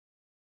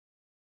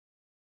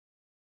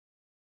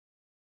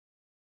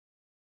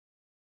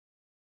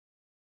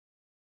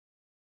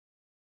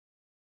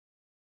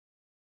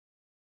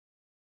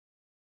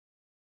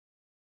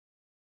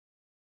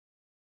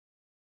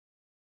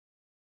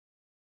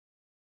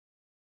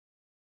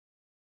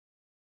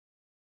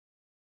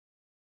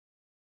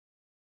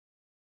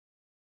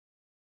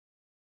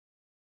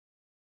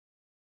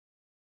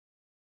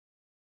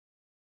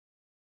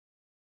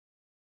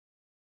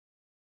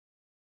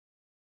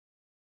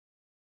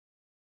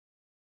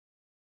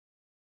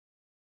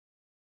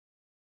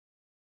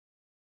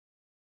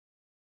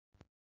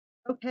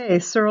Okay,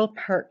 Searle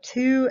part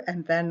 2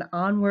 and then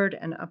onward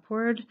and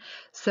upward.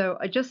 So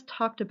I just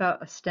talked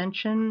about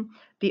ostension.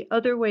 The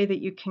other way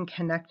that you can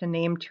connect a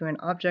name to an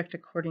object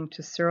according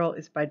to Searle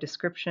is by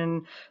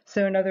description.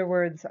 So in other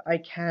words, I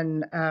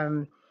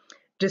can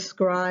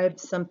describe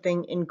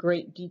something in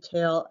great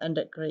detail and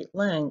at great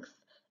length,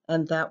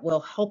 and that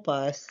will help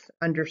us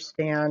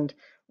understand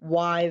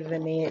why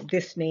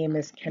this name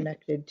is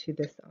connected to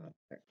this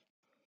object.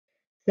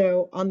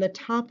 So on the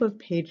top of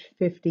page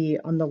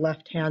 50 on the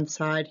left-hand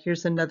side,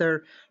 here's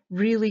another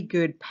really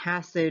good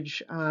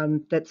passage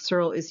that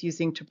Searle is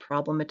using to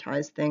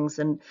problematize things.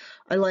 And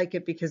I like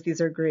it because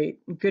these are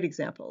good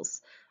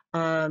examples.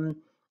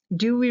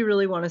 Do we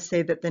really want to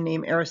say that the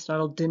name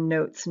Aristotle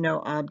denotes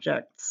no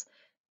objects?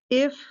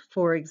 If,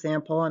 for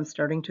example, I'm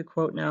starting to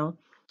quote now,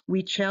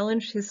 we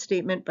challenge his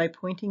statement by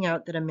pointing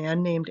out that a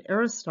man named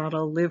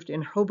Aristotle lived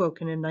in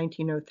Hoboken in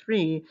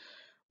 1903,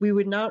 he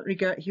would not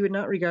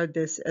regard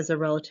this as a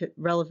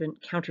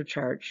relevant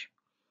countercharge.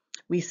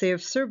 We say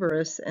of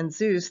Cerberus and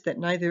Zeus that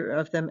neither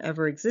of them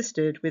ever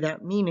existed,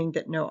 without meaning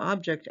that no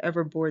object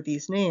ever bore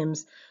these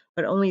names,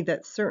 but only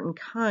that certain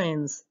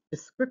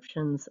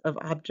descriptions of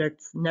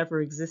objects never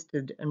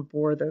existed and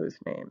bore those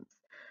names.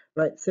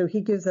 Right, so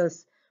he gives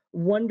us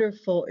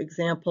wonderful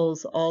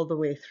examples all the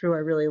way through. I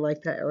really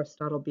like that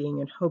Aristotle being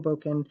in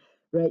Hoboken,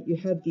 right? You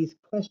have these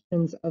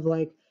questions of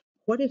like,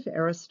 what if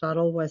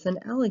Aristotle was an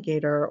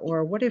alligator?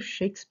 Or what if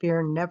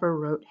Shakespeare never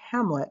wrote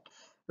Hamlet?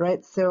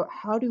 Right? So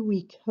how do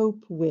we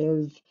cope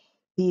with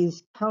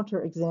these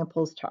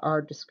counterexamples to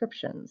our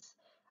descriptions?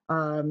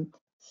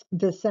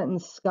 The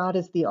sentence, Scott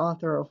is the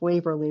author of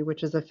Waverley,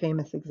 which is a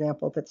famous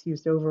example that's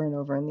used over and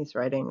over in these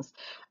writings,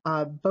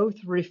 both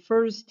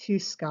refers to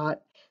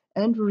Scott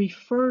and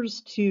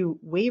refers to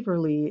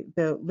Waverley,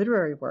 the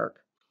literary work,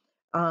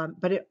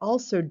 but it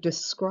also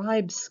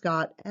describes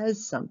Scott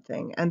as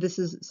something. And this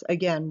is,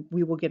 again,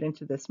 we will get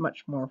into this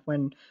much more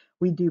when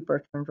we do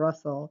Bertrand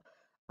Russell.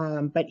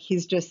 But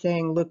he's just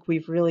saying, look,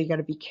 we've really got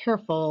to be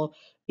careful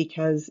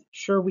because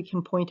sure, we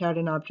can point out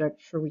an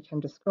object, sure, we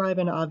can describe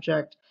an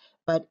object,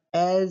 but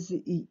as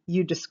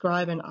you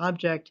describe an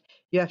object,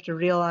 you have to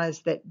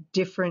realize that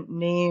different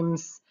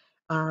names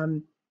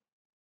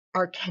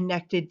are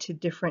connected to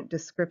different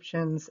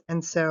descriptions.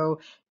 And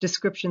so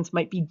descriptions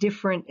might be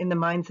different in the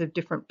minds of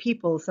different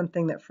people,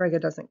 something that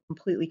Frege doesn't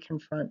completely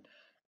confront.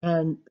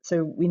 And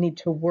so we need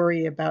to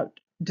worry about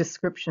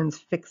descriptions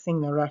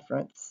fixing the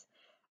reference.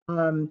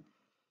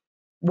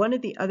 One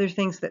of the other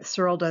things that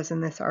Searle does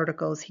in this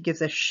article is he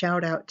gives a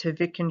shout out to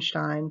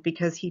Wittgenstein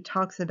because he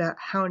talks about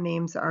how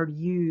names are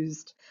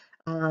used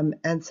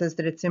and says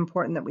that it's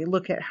important that we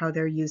look at how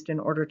they're used in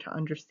order to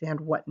understand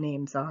what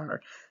names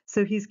are.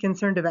 So he's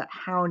concerned about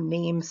how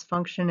names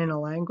function in a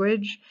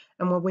language.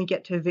 And when we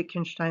get to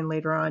Wittgenstein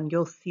later on,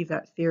 you'll see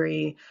that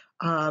theory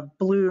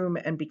bloom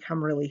and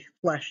become really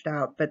fleshed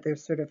out. But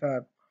there's sort of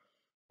a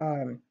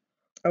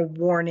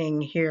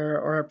warning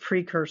here or a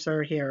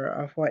precursor here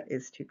of what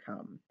is to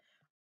come.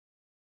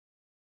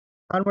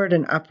 Onward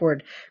and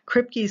upward.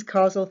 Kripke's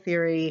causal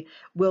theory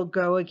will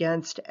go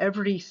against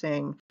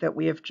everything that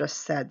we have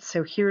just said.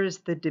 So here's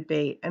the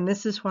debate, and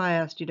this is why I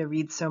asked you to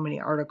read so many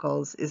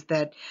articles, is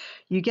that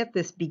you get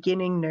this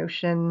beginning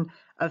notion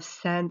of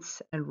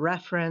sense and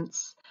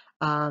reference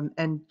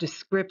and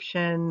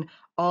description,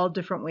 all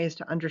different ways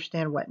to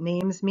understand what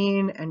names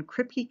mean, and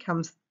Kripke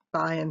comes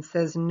by and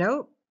says,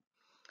 nope,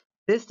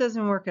 this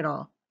doesn't work at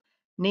all.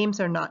 Names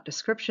are not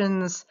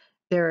descriptions.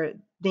 Their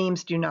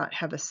names do not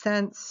have a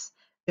sense.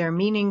 Their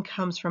meaning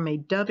comes from a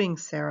dubbing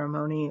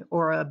ceremony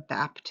or a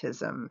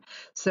baptism.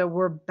 So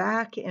we're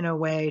back in a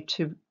way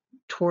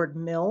toward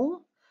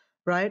Mill,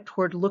 right?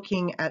 Toward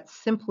looking at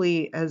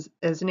simply as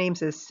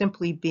names as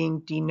simply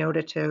being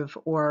denotative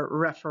or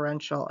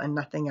referential and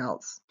nothing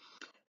else.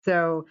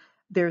 So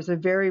this is a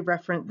very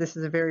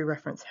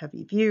reference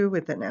heavy view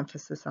with an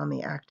emphasis on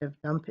the act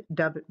of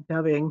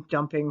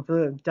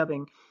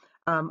dubbing.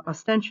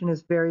 Ostension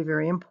is very,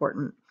 very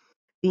important.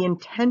 The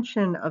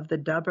intention of the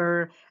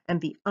dubber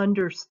and the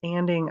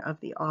understanding of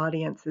the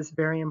audience is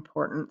very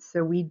important.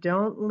 So we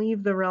don't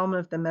leave the realm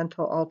of the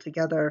mental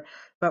altogether,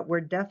 but we're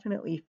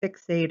definitely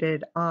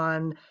fixated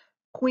on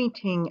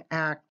pointing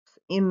acts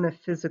in the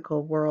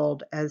physical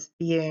world as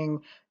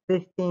being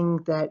the thing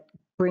that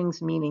brings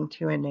meaning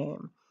to a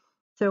name.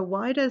 So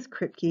why is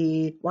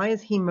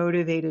he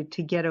motivated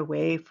to get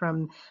away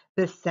from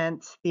the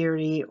sense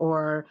theory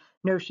or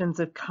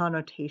notions of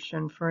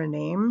connotation for a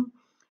name?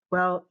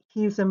 Well,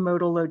 he's a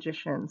modal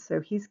logician, so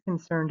he's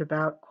concerned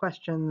about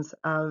questions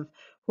of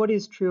what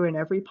is true in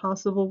every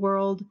possible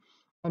world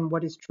and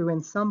what is true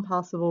in some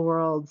possible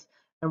worlds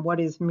and what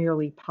is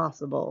merely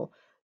possible.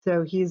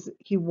 So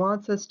he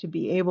wants us to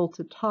be able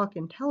to talk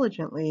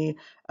intelligently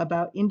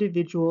about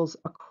individuals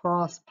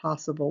across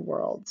possible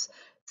worlds.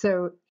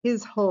 So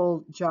his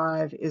whole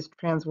jive is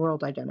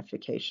transworld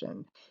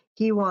identification.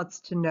 He wants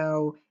to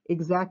know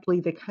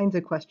exactly the kinds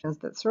of questions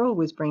that Searle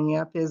was bringing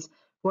up is,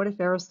 what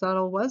if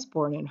Aristotle was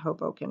born in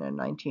Hoboken in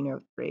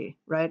 1903,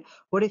 right?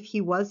 What if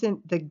he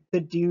wasn't the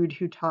dude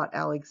who taught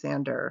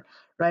Alexander,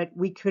 right?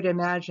 We could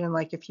imagine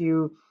like if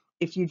you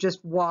if you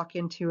just walk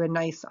into a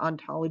nice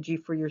ontology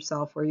for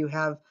yourself where you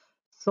have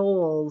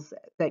souls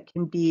that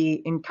can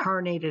be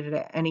incarnated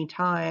at any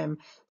time.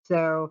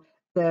 So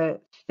the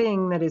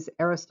thing that is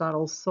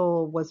Aristotle's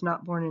soul was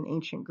not born in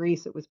ancient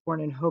Greece, it was born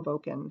in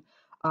Hoboken.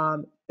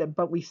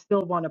 But we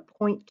still want to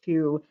point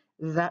to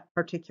that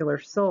particular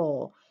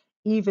soul,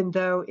 even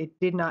though it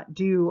did not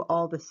do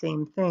all the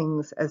same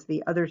things as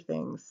the other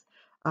things.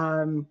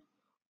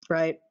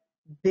 Right?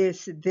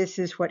 This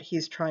is what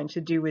he's trying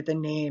to do with the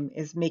name,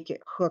 is make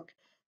it hook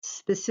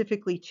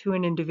specifically to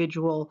an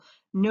individual,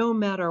 no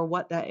matter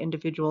what that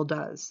individual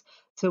does.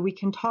 So we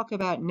can talk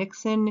about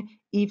Nixon,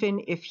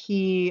 even if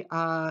he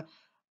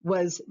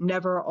was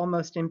never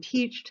almost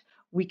impeached.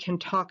 We can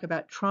talk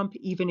about Trump,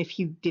 even if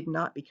he did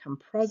not become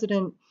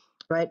president,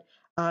 right?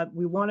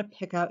 We want to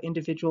pick out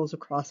individuals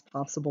across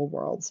possible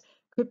worlds.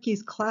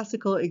 Kripke's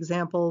classical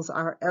examples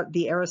are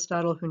the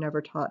Aristotle who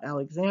never taught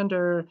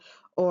Alexander,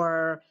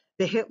 or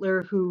the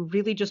Hitler who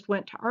really just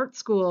went to art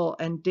school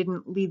and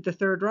didn't lead the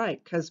Third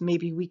Reich, because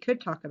maybe we could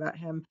talk about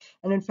him.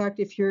 And in fact,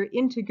 if you're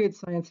into good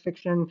science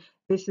fiction,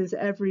 this is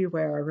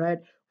everywhere, right?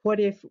 What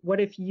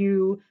if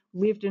you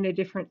lived in a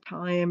different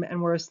time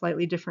and were a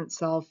slightly different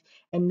self,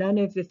 and none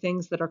of the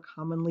things that are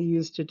commonly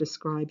used to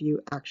describe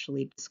you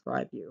actually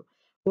describe you?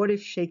 What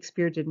if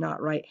Shakespeare did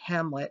not write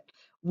Hamlet?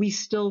 We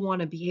still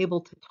want to be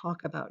able to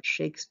talk about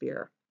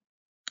Shakespeare.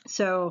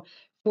 So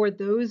for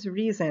those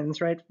reasons,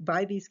 right,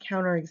 by these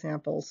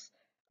counterexamples,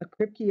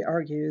 Kripke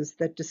argues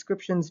that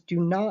descriptions do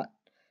not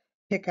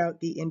pick out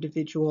the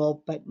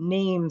individual, but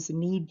names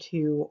need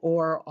to,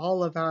 or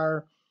all of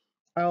our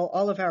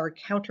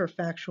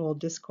counterfactual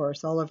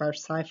discourse, all of our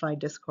sci-fi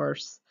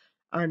discourse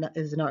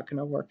is not going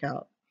to work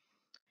out.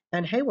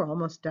 And hey, we're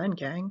almost done,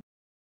 gang.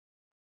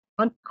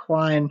 On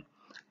Quine.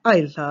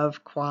 I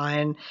love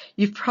Quine.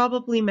 You've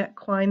probably met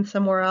Quine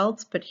somewhere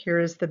else, but here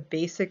is the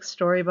basic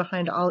story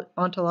behind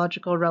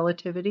ontological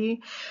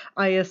relativity.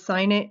 I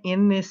assign it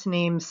in this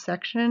name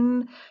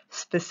section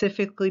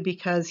specifically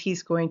because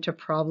he's going to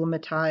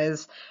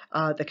problematize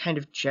the kind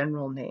of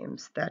general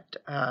names that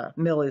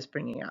Mill is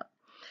bringing up.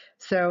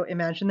 So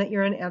imagine that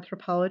you're an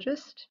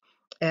anthropologist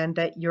and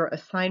that your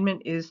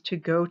assignment is to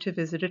go to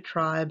visit a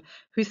tribe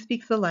who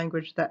speaks a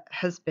language that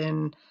has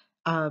been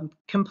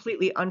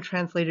completely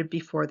untranslated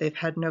before. They've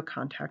had no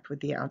contact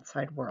with the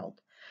outside world.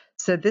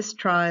 So this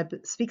tribe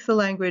speaks the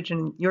language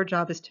and your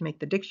job is to make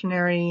the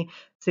dictionary.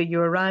 So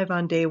you arrive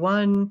on day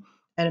one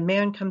and a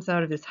man comes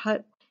out of his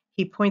hut.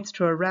 He points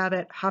to a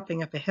rabbit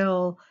hopping up a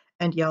hill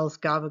and yells,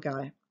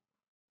 "Gavagai."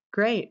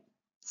 Great.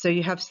 So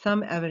you have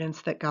some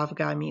evidence that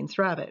Gavagai means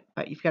rabbit,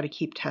 but you've got to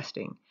keep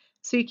testing.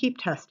 So you keep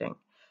testing.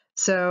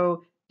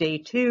 So day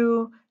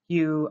two,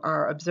 you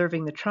are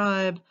observing the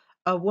tribe.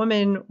 A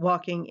woman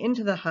walking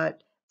into the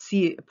hut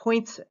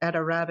points at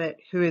a rabbit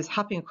who is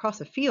hopping across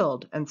a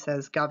field and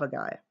says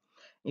Gavagai.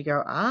 You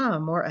go,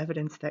 more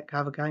evidence that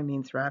Gavagai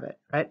means rabbit,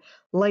 right?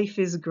 Life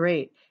is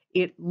great.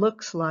 It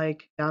looks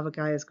like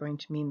Gavagai is going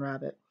to mean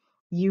rabbit.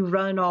 You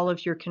run all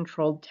of your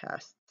controlled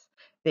tests.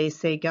 They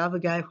say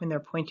Gavagai when they're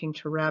pointing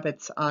to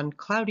rabbits on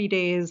cloudy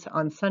days,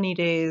 on sunny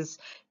days.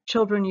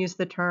 Children use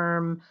the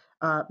term,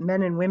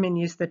 men and women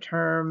use the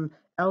term,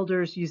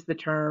 elders use the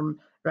term,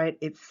 right?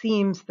 It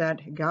seems that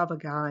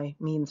Gavagai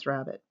means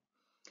rabbit.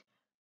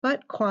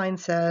 But Quine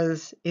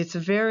says it's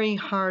very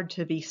hard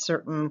to be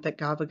certain that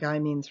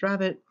Gavagai means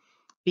rabbit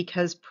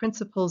because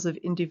principles of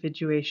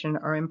individuation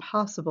are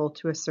impossible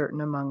to ascertain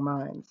among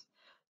minds.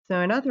 So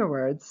in other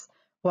words,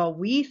 while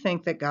we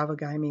think that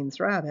Gavagai means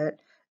rabbit,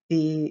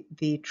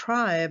 the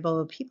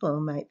tribal people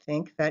might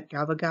think that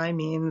Gavagai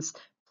means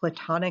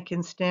Platonic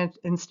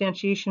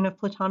instantiation of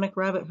Platonic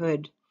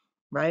rabbithood,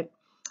 right?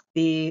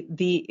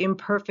 The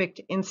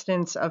imperfect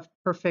instance of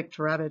perfect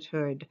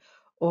rabbithood,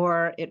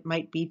 or it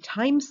might be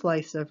time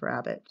slice of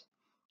rabbit,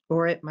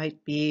 or it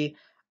might be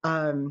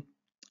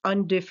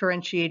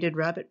undifferentiated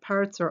rabbit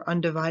parts or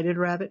undivided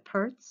rabbit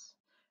parts,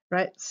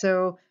 right?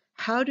 So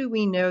how do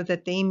we know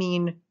that they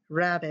mean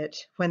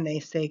rabbit when they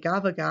say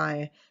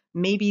Gavagai?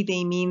 Maybe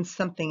they mean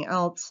something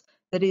else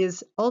that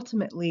is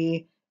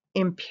ultimately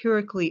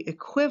empirically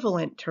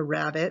equivalent to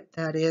rabbit.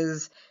 That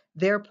is,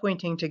 they're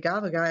pointing to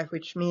Gavagai,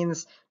 which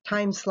means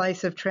time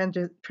slice of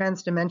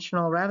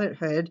transdimensional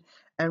rabbithood,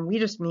 and we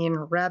just mean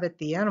rabbit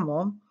the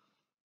animal.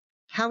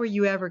 How are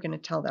you ever going to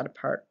tell that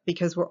apart?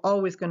 Because we're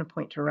always going to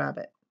point to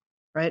rabbit,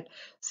 right?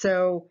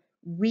 So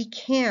we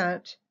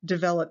can't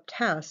develop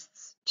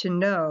tests to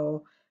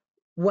know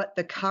what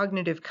the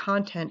cognitive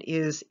content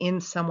is in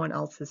someone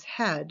else's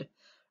head,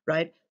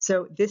 right?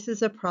 So this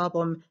is a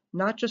problem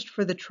not just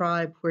for the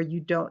tribe where you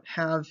don't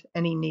have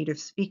any native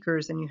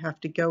speakers and you have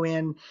to go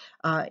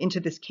into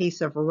this case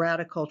of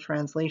radical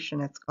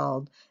translation, it's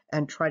called,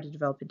 and try to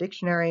develop a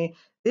dictionary.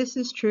 This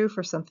is true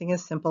for something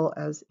as simple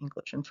as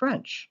English and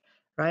French,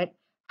 right?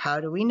 How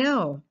do we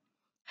know?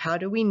 How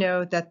do we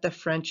know that the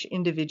French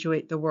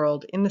individuate the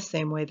world in the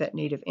same way that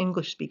native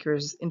English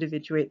speakers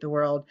individuate the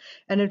world?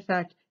 And in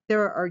fact,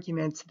 there are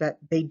arguments that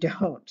they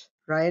don't,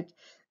 right?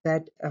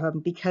 That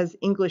because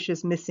English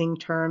is missing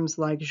terms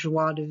like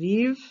joie de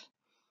vivre,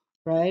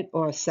 right,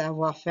 or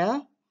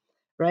savoir-faire,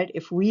 right?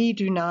 If we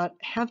do not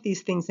have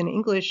these things in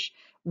English,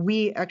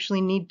 we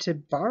actually need to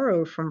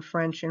borrow from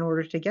French in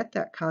order to get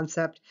that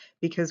concept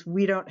because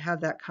we don't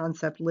have that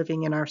concept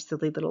living in our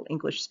silly little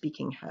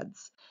English-speaking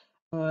heads.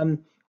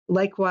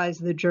 Likewise,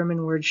 the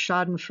German word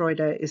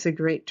Schadenfreude is a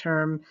great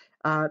term,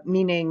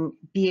 meaning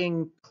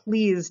being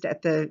pleased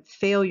at the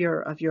failure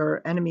of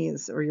your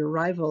enemies or your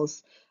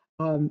rivals.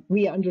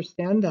 We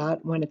understand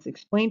that when it's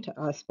explained to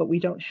us, but we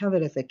don't have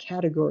it as a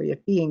category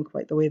of being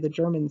quite the way the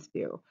Germans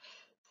do.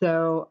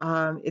 So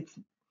it's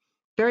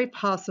very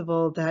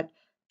possible that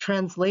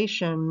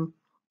translation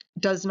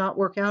does not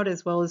work out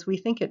as well as we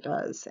think it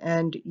does.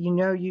 And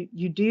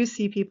you do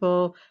see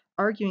people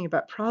arguing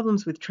about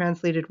problems with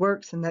translated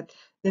works and that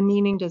the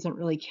meaning doesn't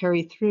really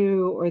carry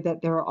through, or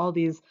that there are all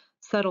these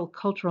subtle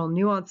cultural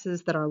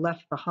nuances that are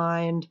left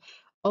behind.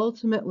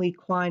 Ultimately,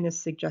 Quine is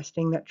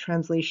suggesting that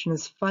translation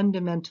is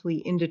fundamentally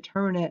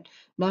indeterminate,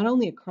 not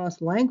only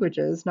across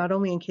languages, not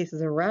only in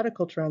cases of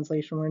radical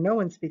translation where no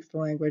one speaks the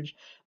language,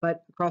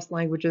 but across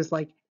languages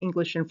like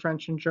English and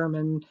French and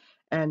German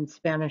and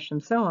Spanish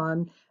and so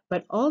on,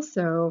 but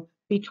also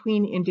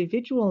between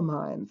individual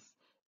minds.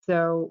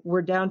 So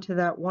we're down to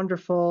that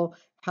wonderful,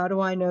 how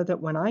do I know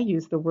that when I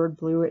use the word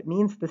blue, it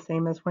means the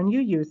same as when you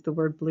use the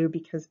word blue?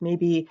 Because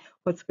maybe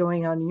what's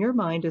going on in your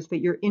mind is that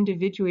you're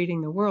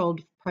individuating the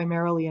world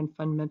primarily and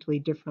fundamentally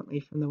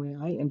differently from the way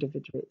I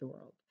individuate the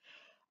world.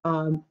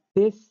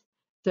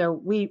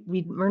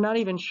 We're not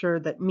even sure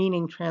that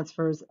meaning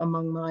transfers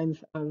among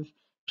minds of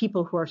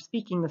people who are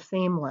speaking the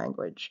same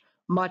language,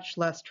 much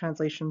less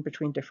translation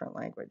between different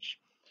language.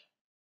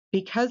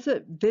 Because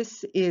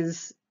this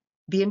is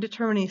the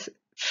indeterminacy,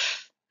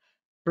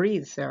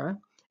 breathe, Sarah,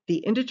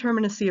 the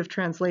indeterminacy of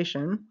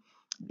translation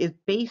is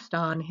based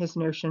on his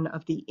notion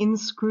of the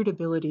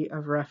inscrutability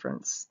of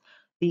reference.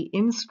 The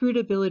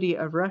inscrutability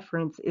of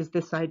reference is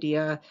this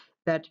idea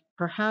that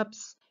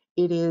perhaps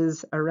it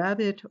is a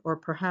rabbit, or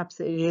perhaps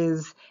it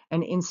is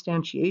an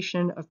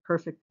instantiation of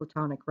perfect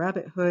platonic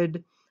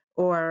rabbithood,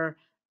 or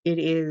it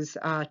is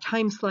a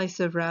time slice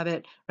of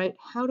rabbit, right?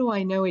 How do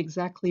I know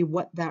exactly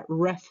what that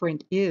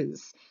referent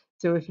is?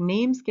 So if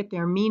names get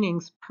their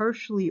meanings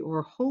partially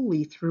or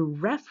wholly through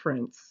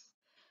reference,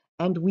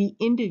 and we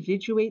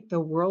individuate the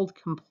world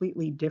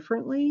completely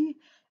differently,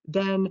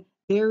 then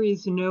there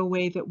is no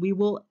way that we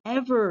will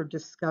ever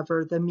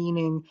discover the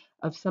meaning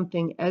of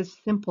something as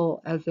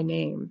simple as a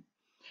name.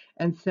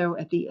 And so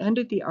at the end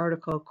of the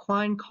article,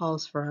 Quine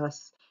calls for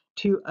us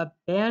to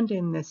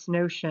abandon this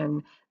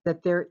notion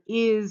that there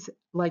is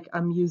like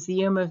a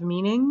museum of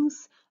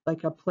meanings,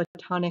 like a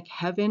Platonic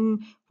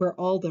heaven where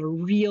all the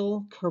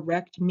real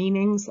correct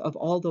meanings of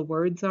all the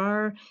words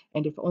are.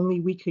 And if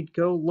only we could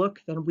go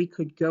look, then we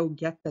could go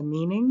get the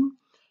meaning,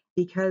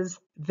 because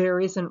there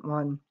isn't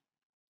one.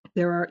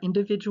 There are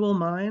individual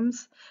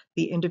minds.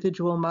 The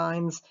individual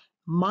minds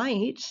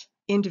might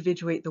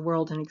individuate the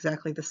world in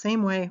exactly the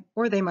same way,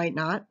 or they might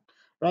not,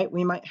 right?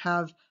 We might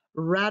have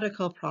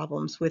radical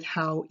problems with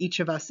how each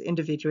of us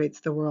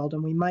individuates the world,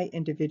 and we might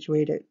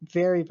individuate it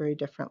very, very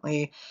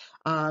differently.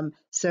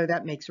 So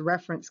that makes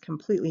reference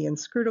completely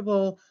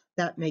inscrutable.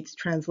 That makes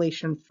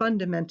translation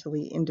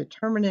fundamentally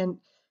indeterminate.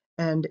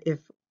 And if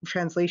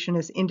translation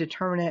is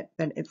indeterminate,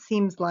 then it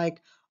seems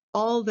like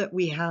all that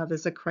we have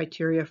as a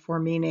criteria for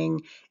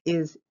meaning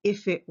is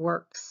if it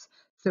works.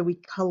 So we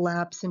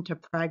collapse into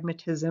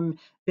pragmatism.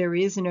 There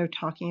is no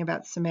talking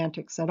about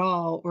semantics at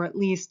all, or at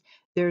least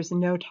there's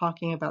no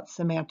talking about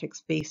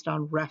semantics based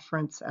on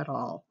reference at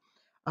all.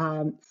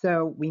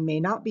 So we may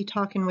not be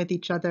talking with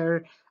each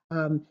other.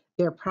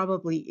 There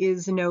probably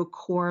is no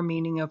core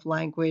meaning of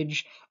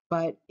language,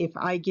 but if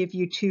I give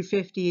you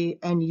 $2.50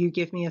 and you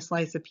give me a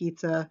slice of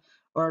pizza,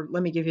 or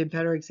let me give you a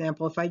better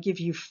example, if I give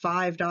you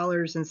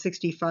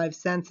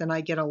 $5.65 and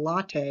I get a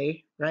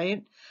latte,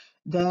 right,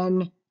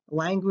 then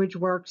language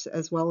works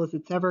as well as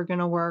it's ever going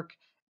to work,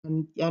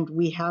 and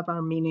we have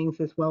our meanings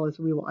as well as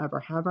we will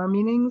ever have our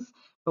meanings,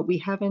 but we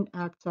haven't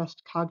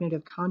accessed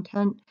cognitive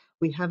content.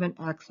 We haven't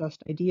accessed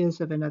ideas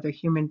of another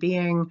human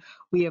being.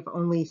 We have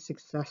only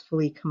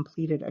successfully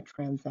completed a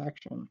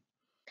transaction.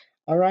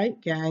 All right,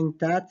 gang,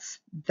 that's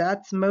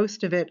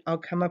most of it. I'll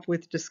come up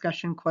with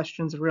discussion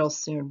questions real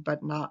soon,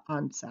 but not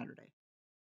on Saturday.